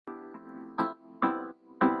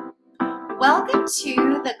Welcome to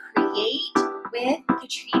the Create with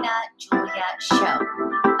Katrina Julia show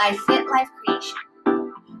by Fit Life Creation,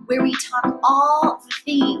 where we talk all the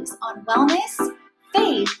things on wellness,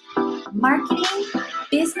 faith, marketing,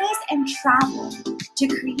 business, and travel to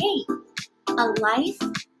create a life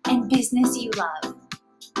and business you love.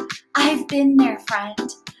 I've been there,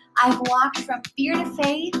 friend. I've walked from fear to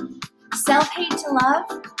faith, self-hate to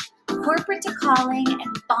love, corporate to calling,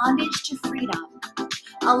 and bondage to freedom,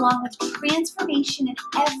 along with transformation in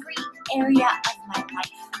every area of my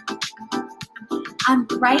life. I'm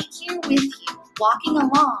right here with you, walking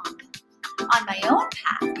along on my own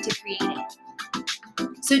path to creating.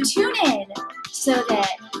 So tune in so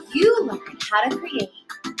that you learn how to create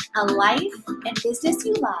a life and business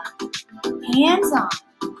you love, hands-on.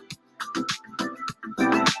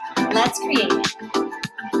 Let's create it.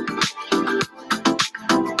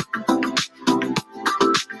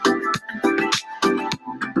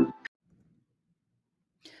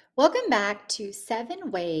 Welcome back to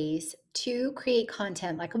 7 Ways to Create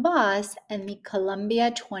Content Like a Boss and the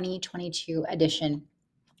Columbia 2022 edition.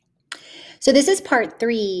 So this is part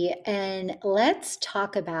 3, and let's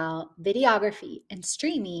talk about videography and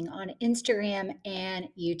streaming on Instagram and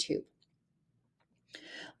YouTube.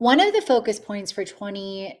 One of the focus points for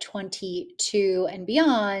 2022 and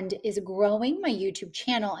beyond is growing my YouTube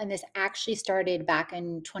channel, and this actually started back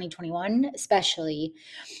in 2021 especially.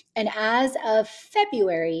 And as of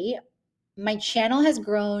February, my channel has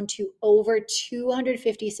grown to over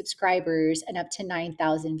 250 subscribers and up to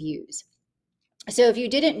 9,000 views. So if you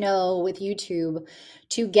didn't know, with YouTube,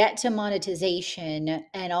 to get to monetization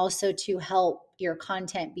and also to help your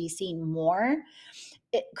content be seen more,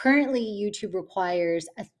 currently YouTube requires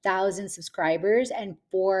 1,000 subscribers and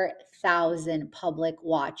 4,000 public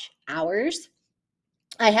watch hours.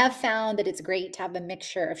 I have found that it's great to have a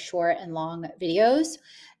mixture of short and long videos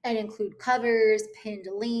and include covers, pinned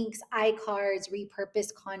links, iCards,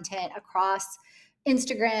 repurposed content across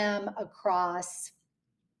Instagram, across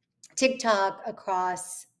TikTok,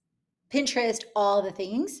 across Pinterest, all the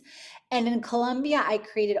things. And in Colombia, I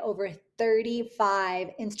created over 35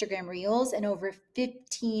 Instagram Reels and over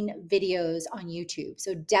 15 videos on YouTube.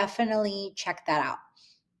 So definitely check that out.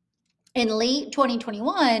 In late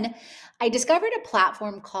 2021, I discovered a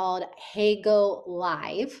platform called HeyGo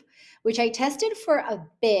Live, which I tested for a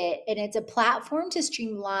bit. And it's a platform to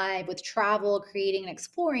stream live with travel, creating, and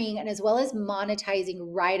exploring, and as well as monetizing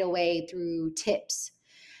right away through tips.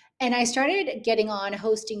 And I started getting on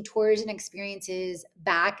hosting tours and experiences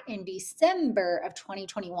back in December of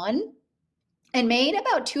 2021 and made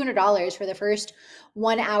about $200 for the first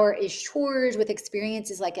 1 hour-ish tours with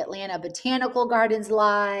experiences like Atlanta Botanical Gardens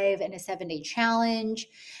Live and a 7-day challenge.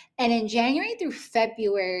 And in January through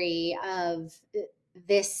February of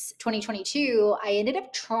this 2022, I ended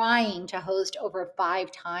up trying to host over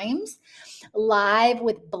 5 times live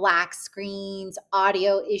with black screens,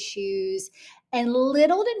 audio issues, and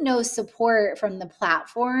little to no support from the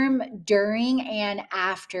platform during and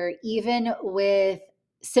after, even with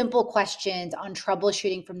simple questions on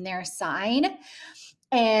troubleshooting from their side.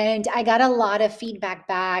 And I got a lot of feedback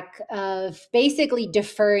back of basically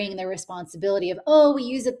deferring the responsibility of, oh, we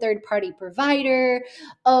use a third-party provider.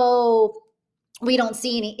 Oh, we don't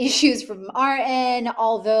see any issues from our end,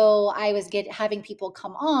 although I was having people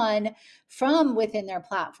come on from within their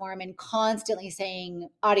platform and constantly saying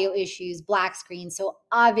audio issues, black screen. So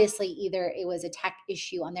obviously either it was a tech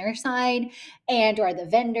issue on their side and or the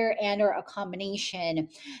vendor and or a combination.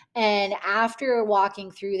 And after walking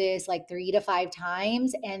through this like 3 to 5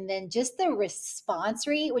 times, and then just the response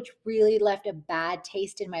rate, which really left a bad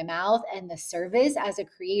taste in my mouth, and the service as a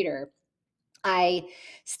creator, I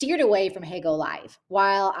steered away from HeyGo Live.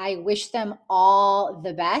 While I wish them all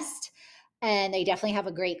the best, and they definitely have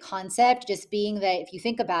a great concept, just being that if you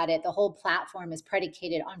think about it, the whole platform is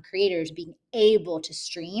predicated on creators being able to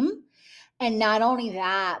stream. And not only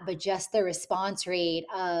that, but just the response rate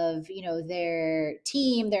of, their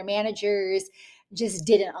team, their managers, just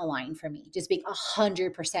didn't align for me, just being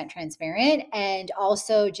 100% transparent. And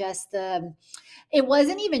also just it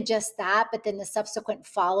wasn't even just that, but then the subsequent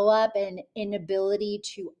follow-up and inability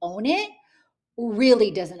to own it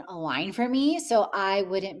really doesn't align for me. So I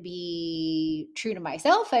wouldn't be true to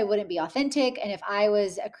myself. I wouldn't be authentic. And if I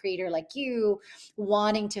was a creator like you,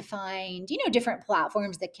 wanting to find, different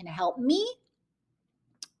platforms that can help me,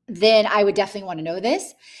 then I would definitely want to know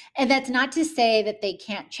this. And that's not to say that they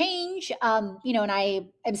can't change, and I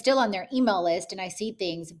am still on their email list and I see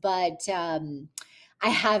things, but I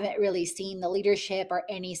haven't really seen the leadership or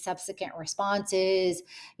any subsequent responses,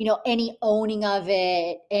 any owning of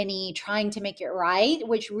it, any trying to make it right,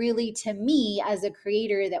 which really, to me, as a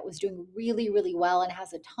creator that was doing really, really well and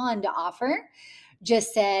has a ton to offer,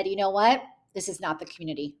 just said, you know what? This is not the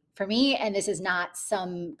community for me. And this is not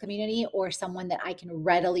some community or someone that I can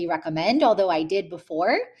readily recommend, although I did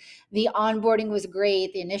before. The onboarding was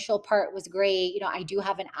great. The initial part was great. I do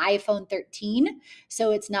have an iPhone 13,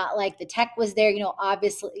 so it's not like the tech was there.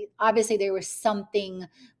 Obviously there was something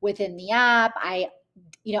within the app. I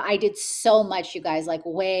did so much, you guys, like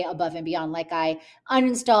way above and beyond. Like I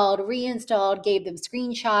uninstalled, reinstalled, gave them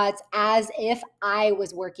screenshots as if I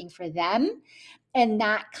was working for them. And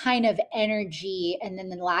that kind of energy and then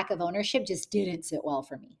the lack of ownership just didn't sit well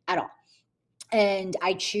for me at all. And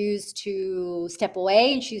I choose to step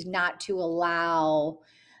away and choose not to allow,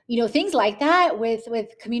 things like that with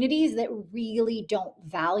communities that really don't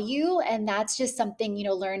value. And that's just something,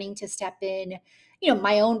 learning to step in,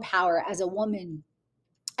 my own power as a woman,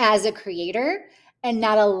 as a creator, and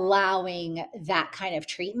not allowing that kind of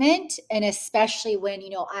treatment. And especially when,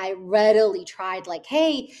 I readily tried like,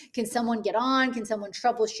 hey, can someone get on? Can someone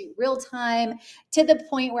troubleshoot real time? To the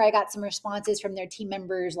point where I got some responses from their team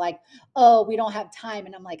members like, oh, we don't have time.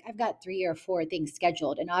 And I'm like, I've got 3 or 4 things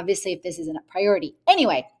scheduled. And obviously if this isn't a priority.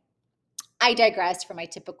 Anyway, I digressed from my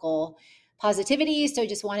typical positivity. So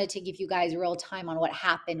just wanted to give you guys real time on what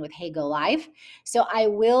happened with Hey Go Live. So I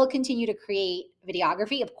will continue to create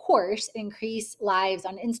videography, of course, increase lives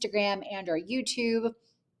on Instagram and or YouTube.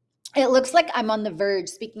 It looks like I'm on the verge,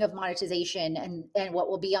 speaking of monetization and what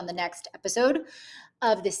will be on the next episode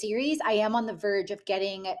of the series, I am on the verge of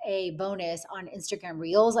getting a bonus on Instagram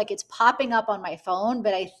Reels. Like it's popping up on my phone,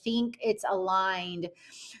 but I think it's aligned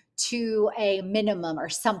to a minimum or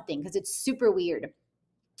something because it's super weird.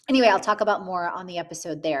 Anyway, I'll talk about more on the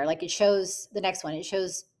episode there. Like it shows the next one, it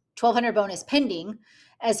shows 1,200 bonus pending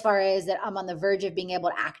as far as that I'm on the verge of being able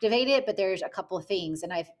to activate it, but there's a couple of things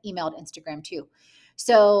and I've emailed Instagram too.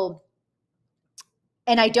 So,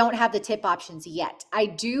 and I don't have the tip options yet. I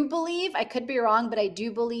do believe, I could be wrong, but I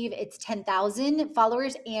do believe it's 10,000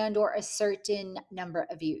 followers and or a certain number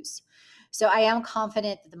of views. So I am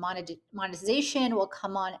confident that the monetization will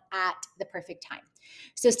come on at the perfect time.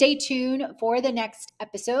 So stay tuned for the next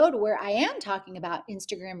episode where I am talking about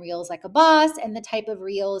Instagram Reels like a boss and the type of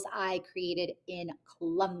reels I created in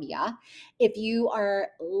Colombia. If you are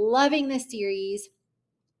loving this series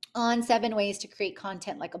on 7 ways to create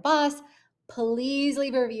content like a boss, please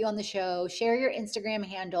leave a review on the show, share your Instagram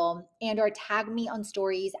handle, and or tag me on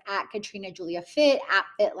stories at Katrina Julia Fit, at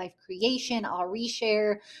Fit Life Creation. I'll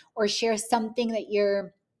reshare or share something that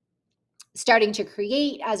you're starting to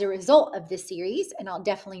create as a result of this series. And I'll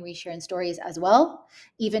definitely reshare in stories as well,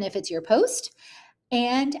 even if it's your post.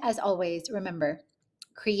 And as always, remember,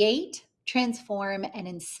 create, transform, and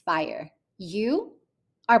inspire. You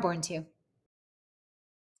are born to.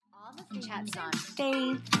 And chats on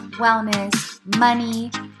faith, wellness, money,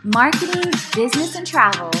 marketing, business, and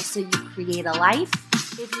travel so you create a life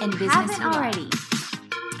and business you already.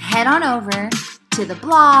 Head on over to the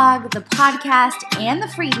blog, the podcast, and the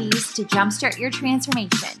freebies to jumpstart your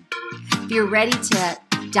transformation. If you're ready to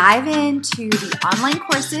dive into the online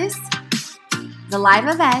courses, the live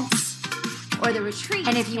events, or the retreat,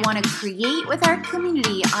 and if you want to create with our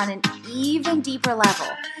community on an even deeper level,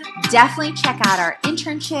 definitely check out our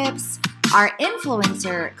internships, our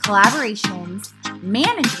influencer collaborations,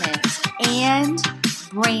 management, and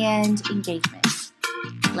brand engagement.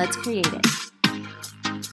 Let's create it.